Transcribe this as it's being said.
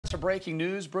To breaking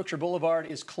news, Brookshire Boulevard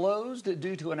is closed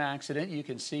due to an accident. You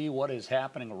can see what is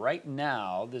happening right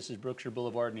now. This is Brookshire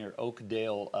Boulevard near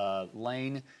Oakdale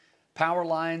Lane. Power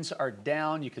lines are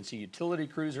down. You can see utility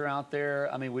crews are out there.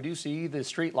 I mean, we do see the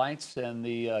street lights and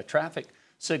the traffic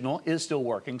signal is still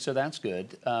working, so that's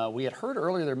good. We had heard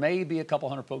earlier there may be a couple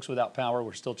hundred folks without power.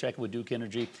 We're still checking with Duke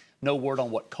Energy. No word on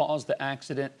what caused the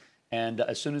accident. And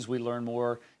as soon as we learn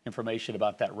more information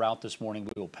about that route this morning,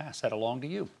 we will pass that along to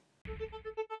you.